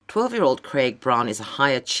12-year-old Craig Brown is a high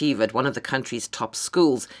achiever at one of the country's top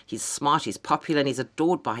schools. He's smart, he's popular, and he's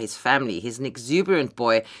adored by his family. He's an exuberant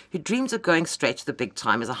boy who dreams of going straight to the big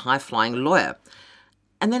time as a high-flying lawyer.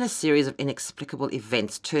 And then a series of inexplicable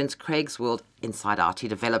events turns Craig's world inside out. He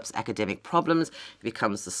develops academic problems, he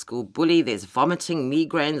becomes the school bully, there's vomiting,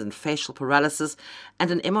 migraines and facial paralysis,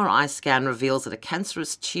 and an MRI scan reveals that a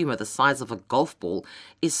cancerous tumour the size of a golf ball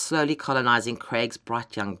is slowly colonising Craig's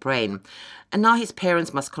bright young brain. And now his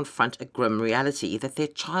parents must confront a grim reality, that their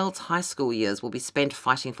child's high school years will be spent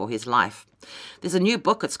fighting for his life. There's a new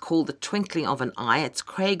book, it's called The Twinkling of an Eye. It's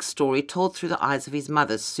Craig's story told through the eyes of his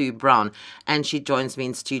mother, Sue Brown, and she joins me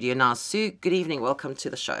in studio now. Sue, good evening, welcome to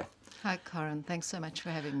the show. Hi, Karen. Thanks so much for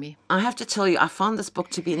having me. I have to tell you, I found this book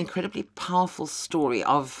to be an incredibly powerful story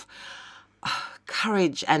of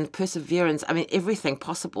courage and perseverance. I mean, everything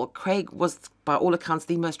possible. Craig was, by all accounts,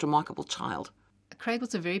 the most remarkable child. Craig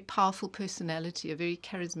was a very powerful personality, a very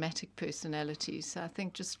charismatic personality. So I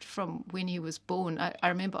think just from when he was born, I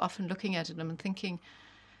remember often looking at him and thinking,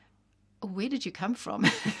 where did you come from?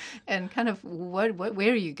 And kind of, where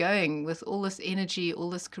are you going with all this energy, all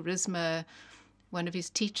this charisma? One of his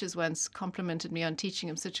teachers once complimented me on teaching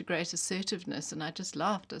him such a great assertiveness, and I just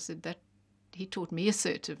laughed. I said that he taught me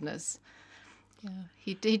assertiveness. Yeah,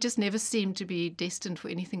 he just never seemed to be destined for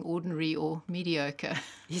anything ordinary or mediocre.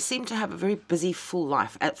 He seemed to have a very busy, full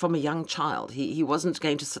life from a young child. He wasn't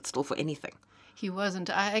going to sit still for anything. He wasn't.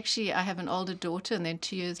 I have an older daughter, and then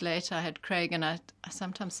 2 years later I had Craig, and I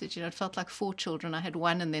sometimes said, it felt like 4 children. I had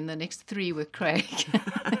one, and then the next 3 were Craig.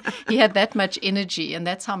 He had that much energy, and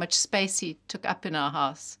that's how much space he took up in our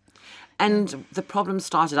house. And the problem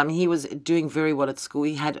started, I mean, he was doing very well at school.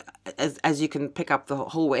 He had, as you can pick up the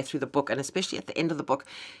whole way through the book, and especially at the end of the book,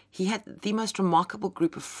 he had the most remarkable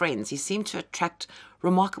group of friends. He seemed to attract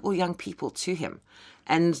remarkable young people to him.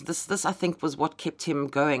 And this I think, was what kept him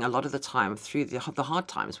going a lot of the time through the hard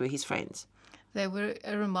times, were his friends. They were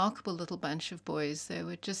a remarkable little bunch of boys.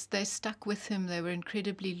 They stuck with him. They were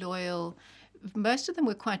incredibly loyal. Most of them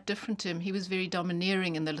were quite different to him. He was very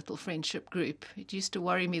domineering in the little friendship group. It used to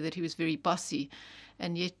worry me that he was very bossy.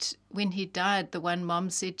 And yet, when he died, the one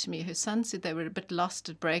mom said to me, her son said they were a bit lost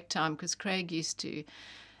at break time because Craig used to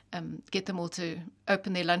get them all to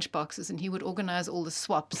open their lunch boxes, and he would organise all the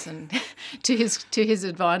swaps, and to his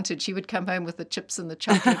advantage, he would come home with the chips and the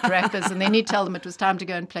chocolate wrappers, and then he'd tell them it was time to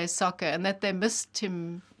go and play soccer, and that they missed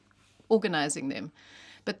him organising them.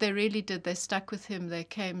 But they really did. They stuck with him. They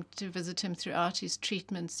came to visit him throughout his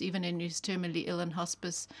treatments, even when he was terminally ill in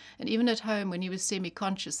hospice. And even at home, when he was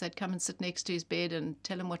semi-conscious, they'd come and sit next to his bed and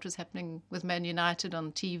tell him what was happening with Man United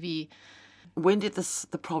on TV. When did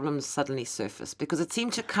the problems suddenly surface? Because it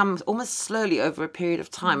seemed to come almost slowly over a period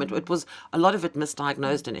of time. It was, a lot of it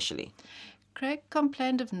misdiagnosed initially. Craig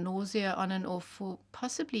complained of nausea on and off for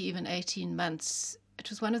possibly even 18 months.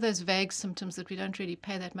 It was one of those vague symptoms that we don't really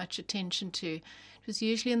pay that much attention to. It was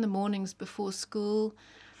usually in the mornings before school.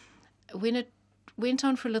 When it went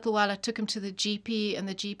on for a little while, I took him to the GP, and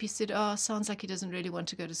the GP said, sounds like he doesn't really want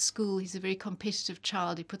to go to school. He's a very competitive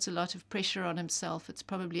child. He puts a lot of pressure on himself. It's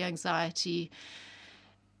probably anxiety.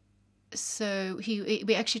 So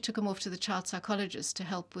we actually took him off to the child psychologist to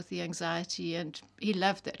help with the anxiety, and he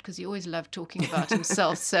loved that because he always loved talking about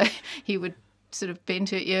himself. So he would sort of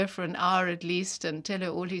bend her ear for an hour at least and tell her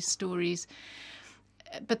all his stories.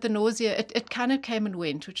 But the nausea, it kind of came and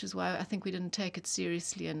went, which is why I think we didn't take it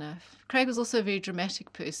seriously enough. Craig was also a very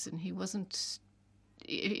dramatic person. He wasn't,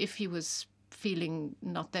 if he was feeling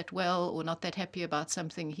not that well or not that happy about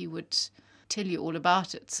something, he would tell you all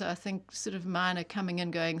about it. So I think sort of minor coming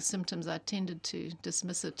and going symptoms, I tended to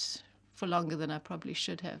dismiss it for longer than I probably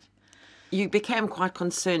should have. You became quite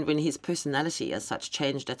concerned when his personality as such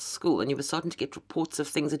changed at school, and you were starting to get reports of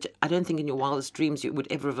things that I don't think in your wildest dreams you would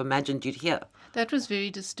ever have imagined you'd hear. That was very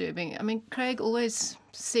disturbing. I mean, Craig always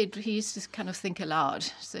said, he used to kind of think aloud.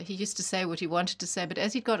 So he used to say what he wanted to say, but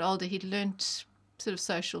as he got older, he'd learnt sort of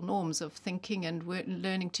social norms of thinking and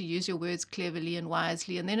learning to use your words cleverly and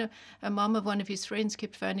wisely. And then a mom of one of his friends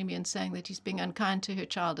kept phoning me and saying that he's being unkind to her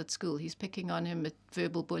child at school. He's picking on him at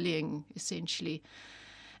verbal bullying, essentially.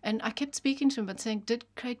 And I kept speaking to him and saying,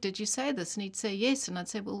 Craig, did you say this? And he'd say yes. And I'd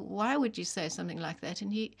say, well, why would you say something like that?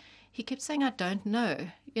 And he kept saying, I don't know.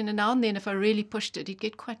 Now and then, if I really pushed it, he'd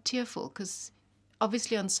get quite tearful because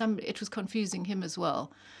obviously it was confusing him as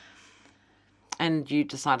well. And you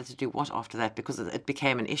decided to do what after that? Because it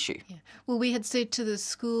became an issue. Yeah. Well, we had said to the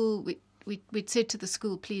school, we'd said to the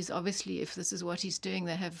school, please, obviously, if this is what he's doing,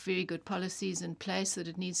 they have very good policies in place, that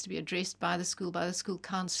it needs to be addressed by the school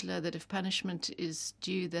counsellor, that if punishment is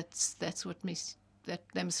due, that's what that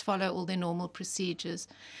they must follow all their normal procedures.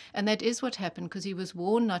 And that is what happened, because he was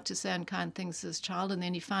warned not to say unkind things as a child, and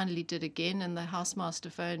then he finally did again. And the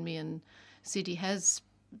housemaster phoned me and said he's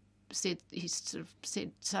sort of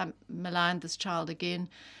said maligned this child again,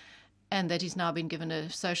 and that he's now been given a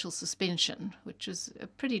social suspension, which is a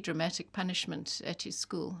pretty dramatic punishment at his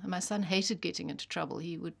school. And my son hated getting into trouble.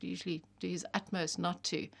 He would usually do his utmost not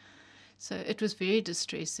to. So it was very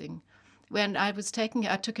distressing. When I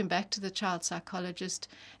took him back to the child psychologist,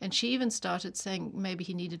 and she even started saying maybe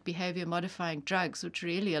he needed behavior modifying drugs, which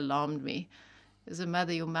really alarmed me. As a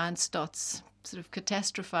mother, your mind starts sort of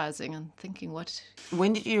catastrophizing and thinking, what?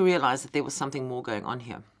 When did you realize that there was something more going on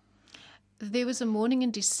here? There was a morning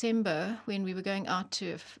in December when we were going out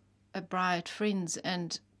to a braai at friends,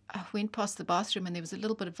 and I went past the bathroom and there was a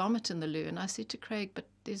little bit of vomit in the loo. And I said to Craig, but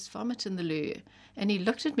there's vomit in the loo. And he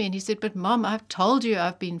looked at me and he said, but Mom, I've told you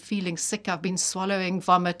I've been feeling sick. I've been swallowing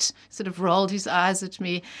vomit, sort of rolled his eyes at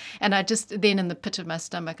me. And then in the pit of my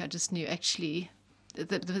stomach, I just knew actually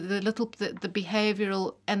the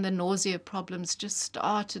behavioral and the nausea problems just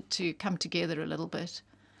started to come together a little bit.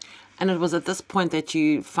 And it was at this point that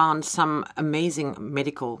you found some amazing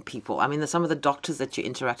medical people. I mean, some of the doctors that you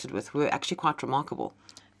interacted with were actually quite remarkable.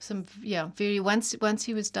 Once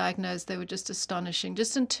he was diagnosed, they were just astonishing,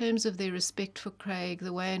 just in terms of their respect for Craig,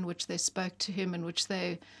 the way in which they spoke to him, in which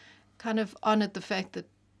they kind of honoured the fact that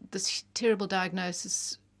this terrible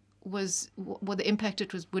diagnosis the impact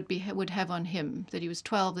it would have on him, that he was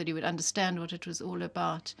 12, that he would understand what it was all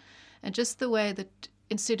about. And just the way that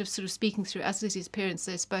instead of sort of speaking through us as his parents,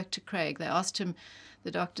 they spoke to Craig. They asked him,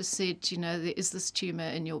 the doctor said, there is this tumour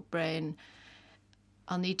in your brain.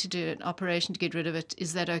 I'll need to do an operation to get rid of it.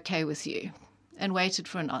 Is that okay with you? And waited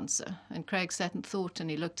for an answer. And Craig sat and thought, and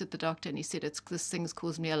he looked at the doctor and he said, this thing's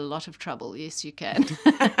caused me a lot of trouble. Yes, you can.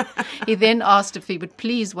 He then asked if he would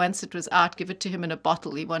please, once it was out, give it to him in a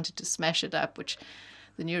bottle. He wanted to smash it up, which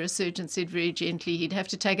the neurosurgeon said very gently he'd have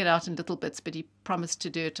to take it out in little bits, but he promised to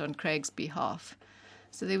do it on Craig's behalf.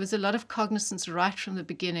 So there was a lot of cognizance right from the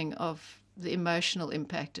beginning of the emotional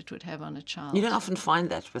impact it would have on a child. You don't often find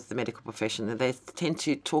that with the medical profession. They tend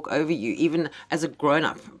to talk over you, even as a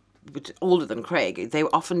grown-up, older than Craig. They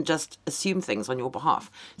often just assume things on your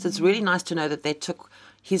behalf. So it's really nice to know that they took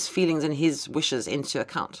his feelings and his wishes into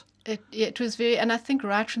account. It was very, and I think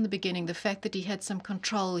right from the beginning, the fact that he had some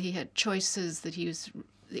control, he had choices, that he was,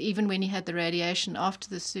 even when he had the radiation after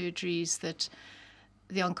the surgeries, that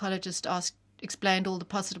the oncologist explained all the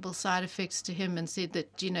possible side effects to him and said that,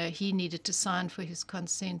 he needed to sign for his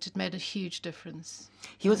consent. It made a huge difference.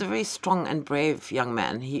 He was a very strong and brave young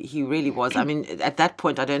man. He really was. I mean, at that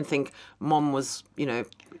point, I don't think Mom was,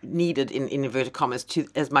 needed in inverted commas to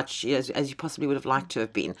as much as you possibly would have liked to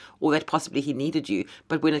have been, or that possibly he needed you.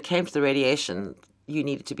 But when it came to the radiation, you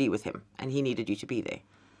needed to be with him and he needed you to be there.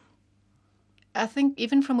 I think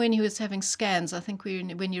even from when he was having scans, I think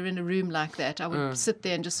when you're in a room like that, I would sit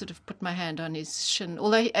there and just sort of put my hand on his shin.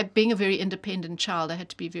 Although being a very independent child, I had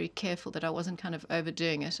to be very careful that I wasn't kind of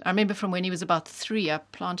overdoing it. I remember from when he was about 3, I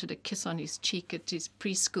planted a kiss on his cheek at his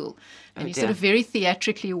preschool, and he sort of very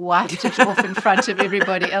theatrically wiped it off in front of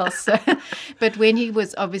everybody else. So, but when he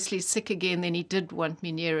was obviously sick again, then he did want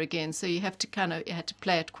me near again. So you had to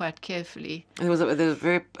play it quite carefully. There was a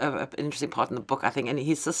very interesting part in the book, I think, and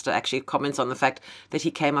his sister actually comments on the fact that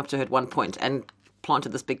he came up to her at one point and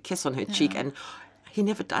planted this big kiss on her cheek, and he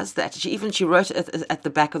never does that. She wrote at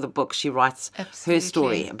the back of the book, she writes her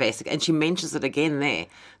story, basically, and she mentions it again there,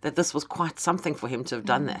 that this was quite something for him to have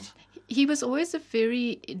done that. He was always a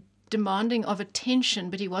very demanding of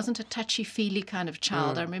attention, but he wasn't a touchy-feely kind of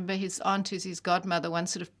child. I remember his aunt, who's his godmother,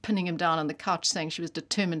 once sort of pinning him down on the couch, saying she was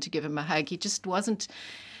determined to give him a hug. He just wasn't.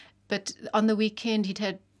 But on the weekend, he'd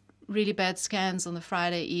had really bad scans on the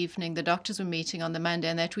Friday evening. The doctors were meeting on the Monday,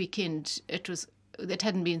 and that weekend it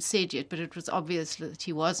hadn't been said yet, but it was obvious that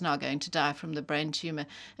he was now going to die from the brain tumour.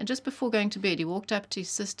 And just before going to bed, he walked up to his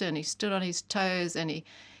sister and he stood on his toes, and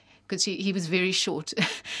because he was very short,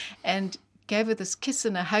 and gave her this kiss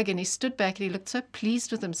and a hug, and he stood back and he looked so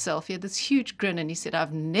pleased with himself. He had this huge grin and he said,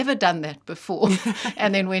 "I've never done that before,"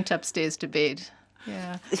 and then went upstairs to bed.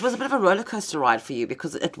 Yeah. It was a bit of a roller coaster ride for you,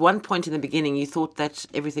 because at one point in the beginning you thought that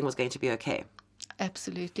everything was going to be okay.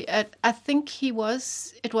 Absolutely. I think it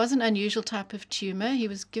was an unusual type of tumour. He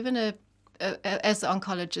was given as the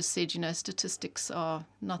oncologist said, statistics are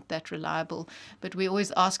not that reliable, but we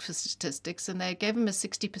always ask for statistics, and they gave him a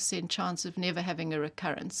 60% chance of never having a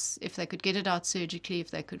recurrence. If they could get it out surgically,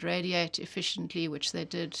 if they could radiate efficiently, which they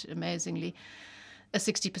did amazingly, a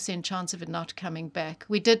 60% chance of it not coming back.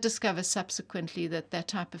 We did discover subsequently that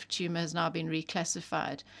type of tumour has now been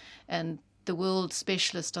reclassified, and the world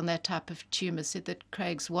specialist on that type of tumour said that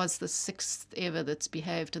Craig's was the 6th ever that's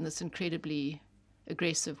behaved in this incredibly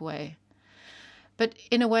aggressive way. But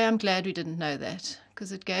in a way, I'm glad we didn't know that,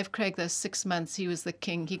 because it gave Craig those 6 months. He was the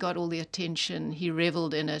king. He got all the attention. He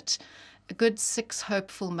revelled in it. A good 6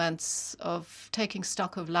 hopeful months of taking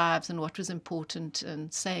stock of lives and what was important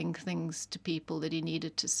and saying things to people that he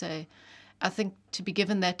needed to say. I think to be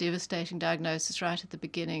given that devastating diagnosis right at the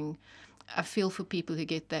beginning, I feel for people who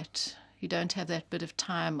get that, who don't have that bit of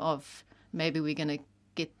time of maybe we're going to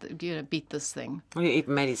beat this thing. Well, he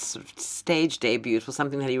even made his sort of stage debut. It was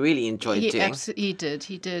something that he really enjoyed doing. He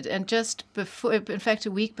did. And just before, in fact,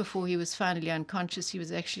 a week before he was finally unconscious, he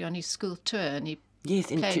was actually on his school tour, and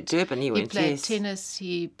into Durban he went. He played tennis,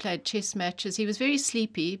 he played chess matches. He was very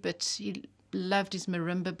sleepy, but he loved his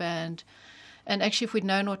marimba band. And actually, if we'd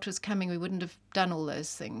known what was coming, we wouldn't have done all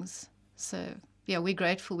those things. So, yeah, we're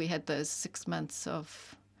grateful we had those 6 months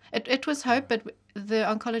of... It was hope, but the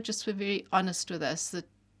oncologists were very honest with us that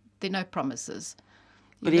there are no promises.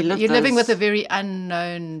 But you're living with a very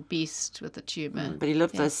unknown beast with a tumour. But he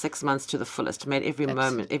lived those 6 months to the fullest. He made every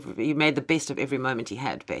moment. He made the best of every moment he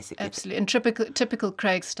had, basically. Absolutely. In typical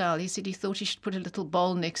Craig style, he said he thought he should put a little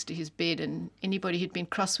bowl next to his bed, and anybody who'd been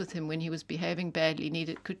cross with him when he was behaving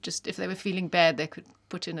badly could just, if they were feeling bad, they could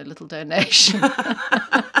put in a little donation.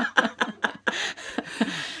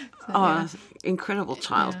 Incredible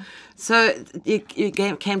child. Yeah. So you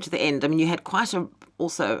came to the end. I mean, you had quite a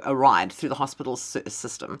ride through the hospital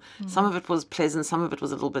system. Some of it was pleasant, some of it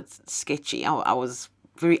was a little bit sketchy. I was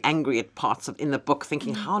very angry at parts in the book,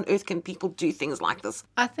 thinking, how on earth can people do things like this?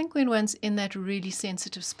 I think when one's in that really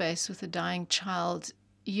sensitive space with a dying child,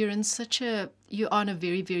 you're in a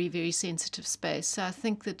very, very, very sensitive space. So I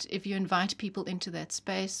think that if you invite people into that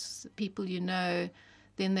space, people you know,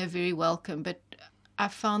 then they're very welcome. But I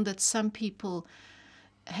found that some people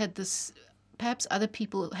had this, perhaps other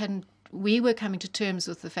people hadn't. We were coming to terms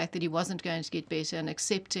with the fact that he wasn't going to get better and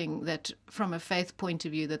accepting that from a faith point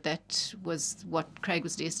of view that was what Craig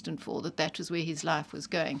was destined for, that was where his life was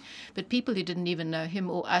going. But people who didn't even know him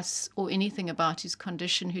or us or anything about his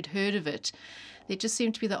condition, who'd heard of it, there just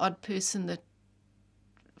seemed to be the odd person that,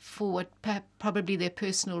 for what probably their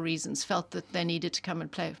personal reasons, felt that they needed to come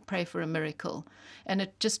and pray for a miracle. And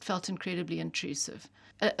it just felt incredibly intrusive.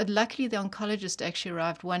 Luckily, the oncologist actually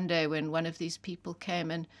arrived one day when one of these people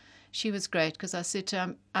came, and she was great, because I said to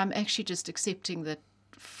her, I'm actually just accepting that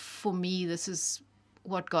for me this is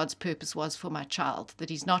what God's purpose was for my child, that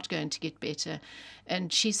he's not going to get better.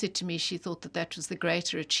 And she said to me she thought that was the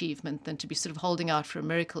greater achievement than to be sort of holding out for a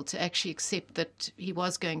miracle, to actually accept that he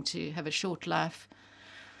was going to have a short life.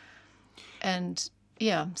 And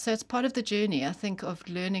yeah, so it's part of the journey, I think, of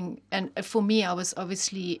learning. And for me,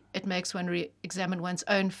 it makes one re-examine one's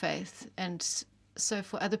own faith. And so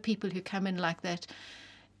for other people who come in like that,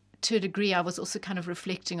 to a degree, I was also kind of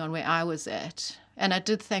reflecting on where I was at. And I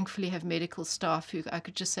did thankfully have medical staff who I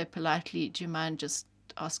could just say politely, do you mind just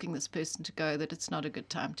asking this person to go, that it's not a good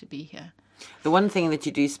time to be here? The one thing that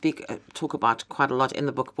you do talk about quite a lot in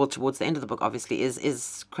the book, well, towards the end of the book, obviously,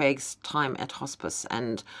 is Craig's time at hospice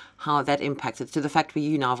and how that impacted to the fact were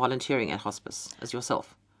you now volunteering at hospice as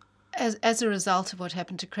yourself. As a result of what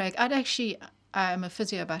happened to Craig, I'm a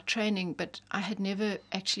physio by training, but I had never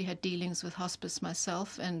actually had dealings with hospice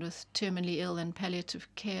myself and with terminally ill and palliative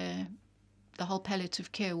care, the whole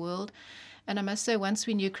palliative care world. And I must say, once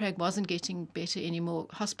we knew Craig wasn't getting better anymore,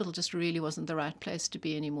 hospital just really wasn't the right place to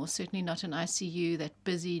be anymore. Certainly not an ICU, that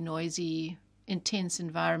busy, noisy, intense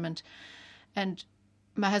environment. And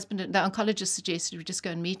my husband, the oncologist, suggested we just go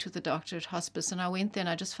and meet with the doctor at hospice. And I went there and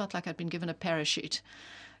I just felt like I'd been given a parachute,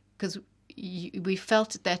 because we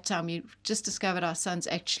felt at that time, you just discovered our son's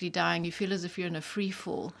actually dying. You feel as if you're in a free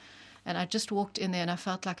fall. And I just walked in there and I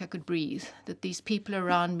felt like I could breathe, that these people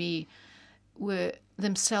around me were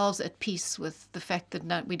themselves at peace with the fact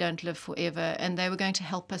that we don't live forever, and they were going to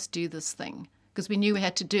help us do this thing, because we knew we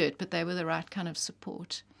had to do it, but they were the right kind of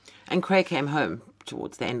support. And Craig came home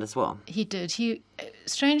towards the end as well. He did. He,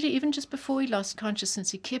 strangely, even just before he lost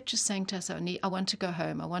consciousness, he kept just saying to us, I want to go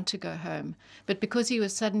home, I want to go home. But because he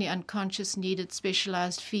was suddenly unconscious, needed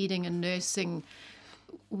specialised feeding and nursing,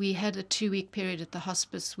 we had a 2-week period at the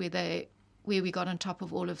hospice where we got on top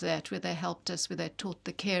of all of that, where they helped us, where they taught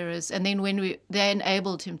the carers. And then they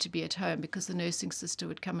enabled him to be at home, because the nursing sister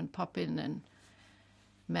would come and pop in and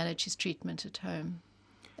manage his treatment at home.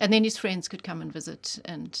 And then his friends could come and visit.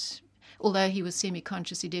 And although he was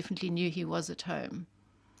semi-conscious, he definitely knew he was at home.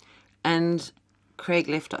 And Craig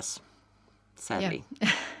left us, sadly.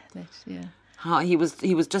 Yeah. How he was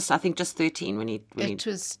just, I think, just 13 when he It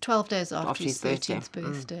was 12 days after his birthday. 13th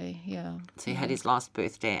birthday. Yeah. So he had his last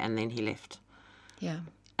birthday and then he left. Yeah.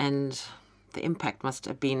 And the impact must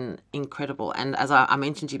have been incredible. And as I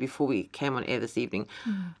mentioned to you before we came on air this evening,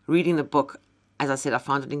 reading the book, as I said, I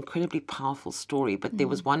found it an incredibly powerful story. But there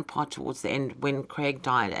was one part towards the end when Craig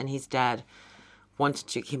died and his dad wanted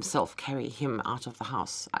to himself carry him out of the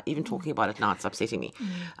house. Even talking about it now, it's upsetting me.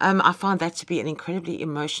 I found that to be an incredibly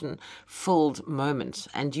emotion-filled moment.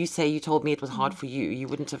 And you told me it was hard for you. You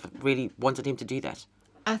wouldn't have really wanted him to do that.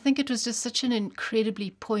 I think it was just such an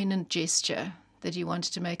incredibly poignant gesture that he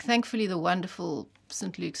wanted to make. Thankfully, the wonderful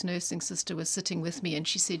St. Luke's nursing sister was sitting with me and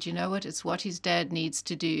she said, you know what, it's what his dad needs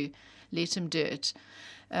to do. Let him do it.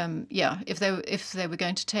 If they were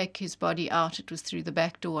going to take his body out, it was through the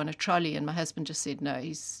back door on a trolley, and my husband just said, no,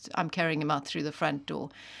 I'm carrying him out through the front door.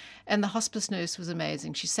 And the hospice nurse was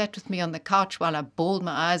amazing. She sat with me on the couch while I bawled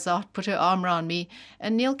my eyes out, put her arm around me,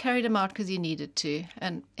 and Neil carried him out because he needed to.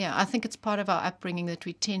 And I think it's part of our upbringing that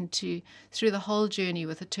we tend to, through the whole journey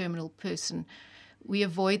with a terminal person, we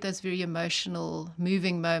avoid those very emotional,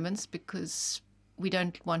 moving moments because we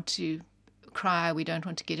don't want to cry, we don't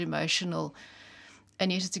want to get emotional.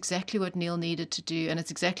 And yet it's exactly what Neil needed to do, and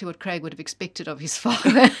it's exactly what Craig would have expected of his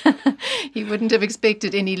father. He wouldn't have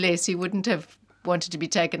expected any less. He wouldn't have wanted to be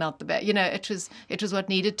taken out the back. It was what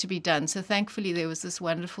needed to be done. So thankfully there was this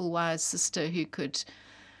wonderful, wise sister who could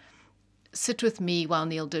sit with me while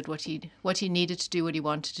Neil did what he needed to do, what he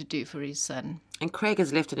wanted to do for his son. And Craig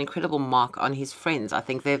has left an incredible mark on his friends. I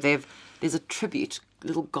think there's a tribute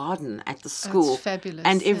little garden at the school. Oh, it's fabulous.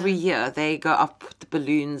 And every year they go up with the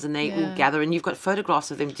balloons and they all gather, and you've got photographs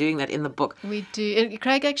of them doing that in the book. We do. And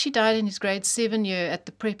Craig actually died in his grade 7 year at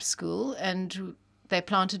the prep school, and they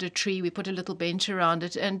planted a tree. We put a little bench around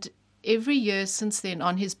it, and every year since then,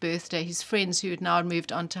 on his birthday, his friends who had now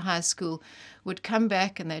moved on to high school would come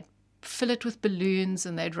back and they'd fill it with balloons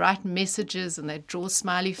and they'd write messages and they'd draw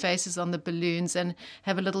smiley faces on the balloons and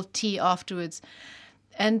have a little tea afterwards.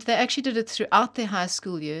 And they actually did it throughout their high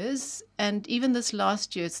school years. And even this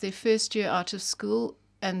last year, it's their first year out of school,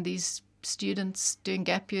 and these students doing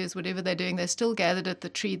gap years, whatever they're doing, they're still gathered at the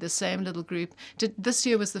tree, the same little group. This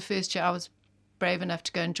year was the first year I was brave enough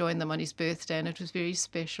to go and join them on his birthday, and it was very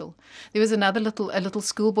special. There was a little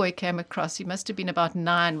schoolboy came across. He must have been about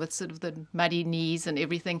 9 with sort of the muddy knees and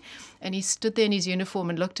everything. And he stood there in his uniform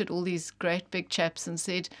and looked at all these great big chaps and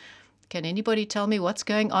said, can anybody tell me what's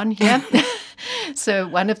going on here? So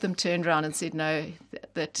one of them turned around and said, no,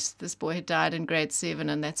 that this boy had died in grade 7,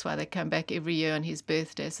 and that's why they come back every year on his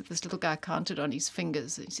birthday. So this little guy counted on his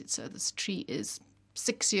fingers. And he said, so this tree is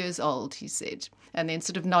 6 years old, he said, and then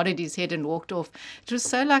sort of nodded his head and walked off. It was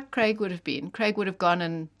so like Craig would have been. Craig would have gone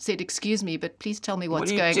and said, excuse me, but please tell me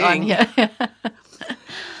what's going on here.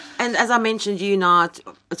 And as I mentioned, you now,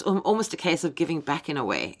 it's almost a case of giving back in a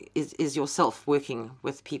way, is yourself working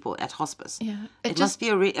with people at hospice. Yeah. It must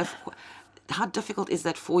be how difficult is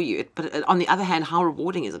that for you? But on the other hand, how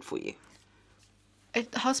rewarding is it for you?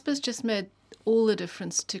 Hospice just made all the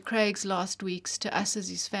difference to Craig's last weeks, to us as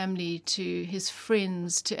his family, to his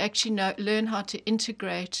friends, to actually learn how to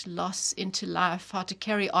integrate loss into life, how to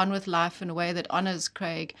carry on with life in a way that honors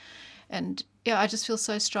Craig. And I just feel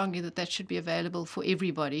so strongly that should be available for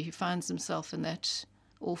everybody who finds himself in that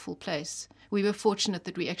awful place. We were fortunate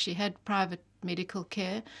that we actually had private medical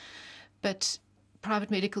care, but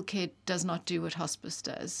private medical care does not do what hospice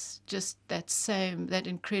does. Just that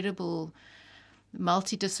incredible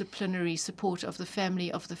multidisciplinary support of the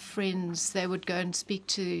family, of the friends. They would go and speak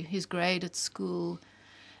to his grade at school.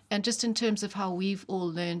 And just in terms of how we've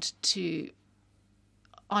all learned to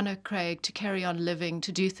honor Craig, to carry on living,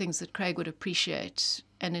 to do things that Craig would appreciate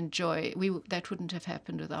and enjoy, that wouldn't have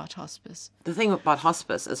happened without hospice. The thing about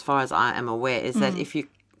hospice, as far as I am aware, is that if you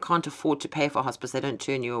can't afford to pay for hospice, they don't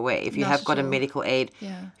turn you away. If you have got a medical aid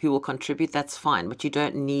who will contribute, that's fine. But you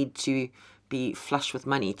don't need to be flush with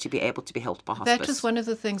money to be able to be helped by hospice. That was one of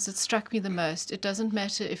the things that struck me the most. It doesn't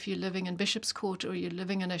matter if you're living in Bishop's Court or you're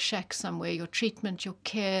living in a shack somewhere. Your treatment, your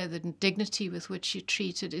care, the dignity with which you're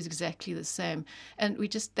treated is exactly the same. And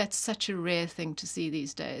that's such a rare thing to see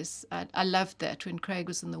these days. I loved that when Craig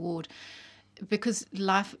was in the ward, because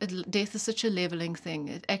death is such a leveling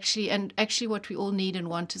thing. Actually what we all need and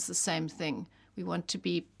want is the same thing. We want to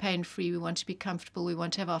be pain-free. We want to be comfortable. We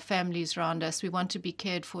want to have our families around us. We want to be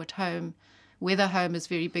cared for at home, whether home is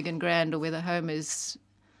very big and grand or whether home is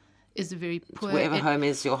a very poor. Wherever home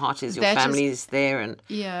is, your heart is, your family is there. And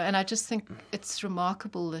I just think it's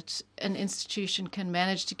remarkable that an institution can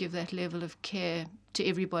manage to give that level of care to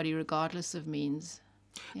everybody regardless of means.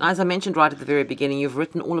 Now, as I mentioned right at the very beginning, you've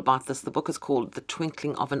written all about this. The book is called The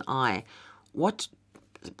Twinkling of an Eye. What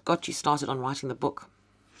got you started on writing the book?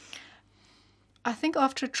 I think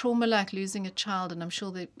after a trauma like losing a child, and I'm sure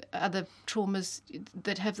there are other traumas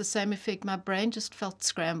that have the same effect, my brain just felt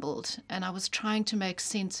scrambled. And I was trying to make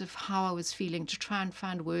sense of how I was feeling, to try and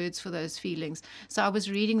find words for those feelings. So I was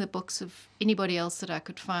reading the books of anybody else that I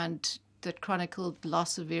could find that chronicled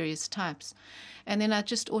loss of various types. And then I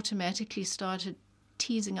just automatically started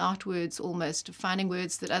teasing out words, almost, finding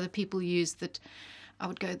words that other people used that I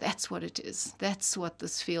would go, that's what it is. That's what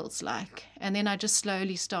this feels like. And then I just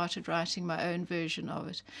slowly started writing my own version of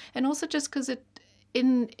it. And also just because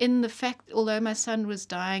in the fact, although my son was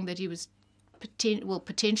dying, that he was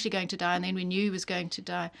potentially going to die, and then we knew he was going to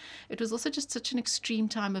die, it was also just such an extreme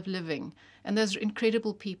time of living. And those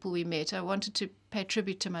incredible people we met, I wanted to pay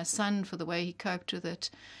tribute to my son for the way he coped with it,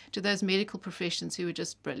 to those medical professions who were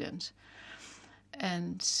just brilliant.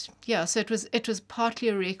 And yeah, so it was partly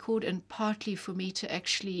a record and partly for me to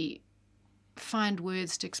actually find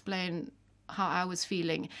words to explain how I was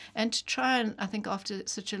feeling and to try and, I think after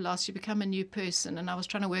such a loss, you become a new person, and I was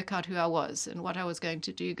trying to work out who I was and what I was going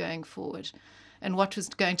to do going forward and what was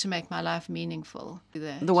going to make my life meaningful.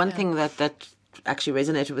 The one thing that actually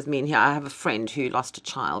resonated with me in here, I have a friend who lost a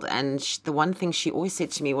child, and the one thing she always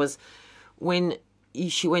said to me was when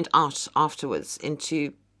she went out afterwards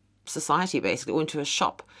into society, basically, or into a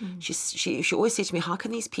shop, she always said to me, how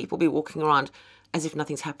can these people be walking around as if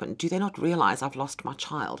nothing's happened? Do they not realize I've lost my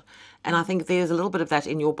child? And I think there's a little bit of that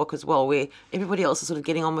in your book as well, where everybody else is sort of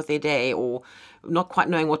getting on with their day or not quite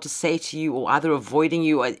knowing what to say to you or either avoiding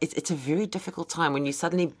you. It's a very difficult time when you're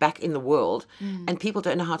suddenly back in the world and people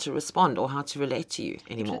don't know how to respond or how to relate to you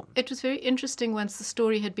anymore. It was very interesting once the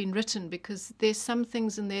story had been written, because there's some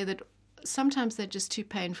things in there that sometimes they're just too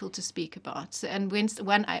painful to speak about. So, and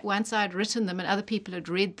once I had written them and other people had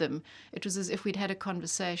read them, it was as if we'd had a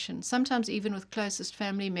conversation. Sometimes even with closest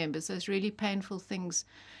family members, those really painful things,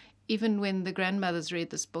 even when the grandmothers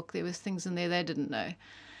read this book, there was things in there they didn't know.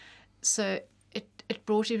 So it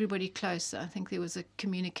brought everybody closer. I think there was a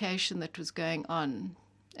communication that was going on.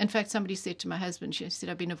 In fact, somebody said to my husband, she said,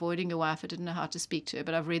 I've been avoiding your wife. I didn't know how to speak to her,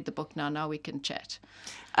 but I've read the book now. Now we can chat.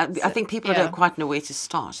 I think people don't quite know where to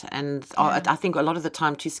start. And I think a lot of the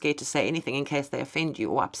time too scared to say anything in case they offend you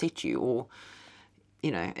or upset you, or,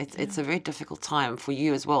 you know, it's a very difficult time for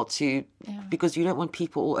you as well because you don't want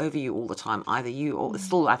people all over you all the time, either you or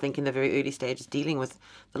still, I think, in the very early stages dealing with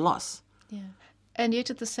the loss. Yeah. And yet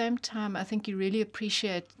at the same time, I think you really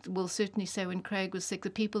appreciate, well, certainly say when Craig was sick, the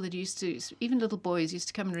people that used to, even little boys used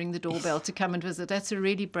to come and ring the doorbell to come and visit. That's a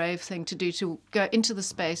really brave thing to do, to go into the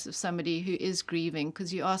space of somebody who is grieving,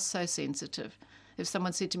 because you are so sensitive. If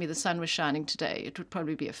someone said to me the sun was shining today, it would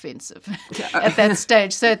probably be offensive at that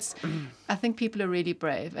stage. So I think people are really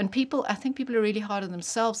brave. And I think people are really hard on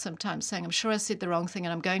themselves sometimes, saying, I'm sure I said the wrong thing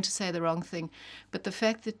and I'm going to say the wrong thing. But the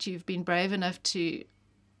fact that you've been brave enough to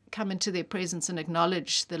come into their presence and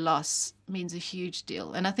acknowledge the loss means a huge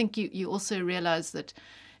deal. And I think you also realize that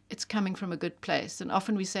it's coming from a good place. And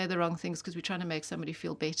often we say the wrong things because we're trying to make somebody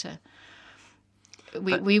feel better.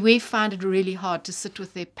 We find it really hard to sit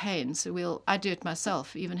with their pain. So I do it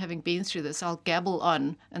myself, even having been through this. I'll gabble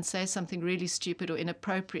on and say something really stupid or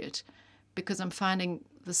inappropriate because I'm finding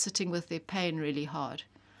the sitting with their pain really hard.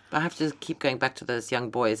 I have to keep going back to those young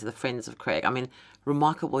boys, the friends of Craig. I mean,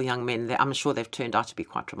 remarkable young men. I'm sure they've turned out to be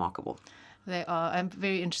quite remarkable. They are. I'm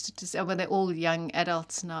very interested to see. Well, they're all young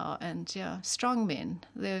adults now, and strong men.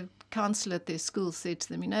 Their counsellor at their school said to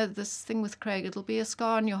them, this thing with Craig, it'll be a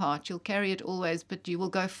scar on your heart. You'll carry it always, but you will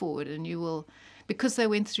go forward, and you will, because they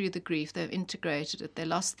went through the grief, they've integrated it. They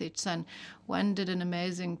lost their son. One did an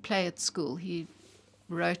amazing play at school. He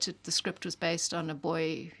wrote it. The script was based on a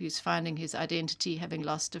boy who's finding his identity, having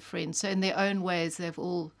lost a friend. So in their own ways, they've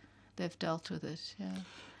dealt with it. Yeah.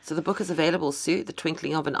 So the book is available, Sue, The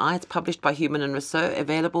Twinkling of an Eye. It's published by Human and Rousseau,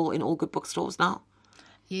 available in all good bookstores now.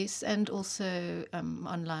 Yes, and also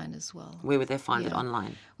online as well. Where would they find it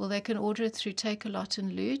online? Well, they can order it through Takealot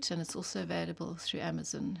and Loot, and it's also available through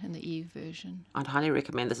Amazon in the e-version. I'd highly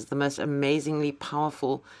recommend this. It's the most amazingly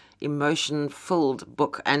powerful, emotion-filled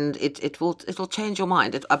book, and it'll change your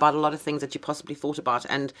mind about a lot of things that you possibly thought about,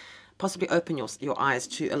 and possibly open your eyes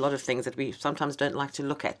to a lot of things that we sometimes don't like to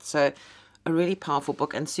look at. So a really powerful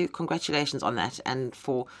book. And Sue, congratulations on that and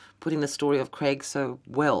for putting the story of Craig so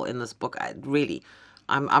well in this book.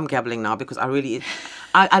 I'm gabbling now because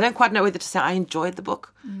I don't quite know whether to say I enjoyed the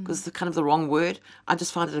book because it's kind of the wrong word. I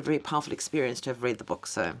just found it a very powerful experience to have read the book.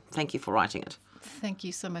 So thank you for writing it. Thank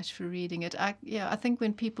you so much for reading it. I think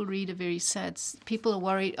when people read a very people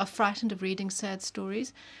are frightened of reading sad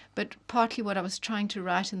stories. But partly what I was trying to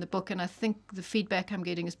write in the book, and I think the feedback I'm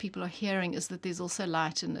getting is people are hearing, is that there's also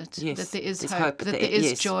light in it, yes, that there is there's hope, that there is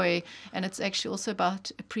yes. joy, and it's actually also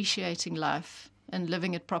about appreciating life and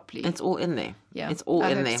living it properly. It's all in there. Yeah, it's all I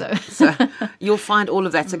in hope there. so. So you'll find all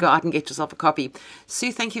of that. So go out and get yourself a copy.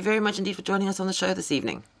 Sue, thank you very much indeed for joining us on the show this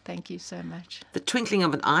evening. Thank you so much. The Twinkling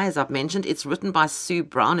of an Eye, as I've mentioned, it's written by Sue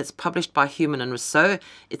Brown. It's published by Human and Rousseau.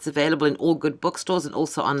 It's available in all good bookstores and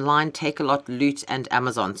also online, Takealot, Loot, and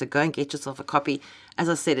Amazon. So go and get yourself a copy. As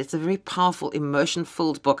I said, it's a very powerful,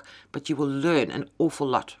 emotion-filled book, but you will learn an awful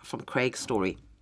lot from Craig's story.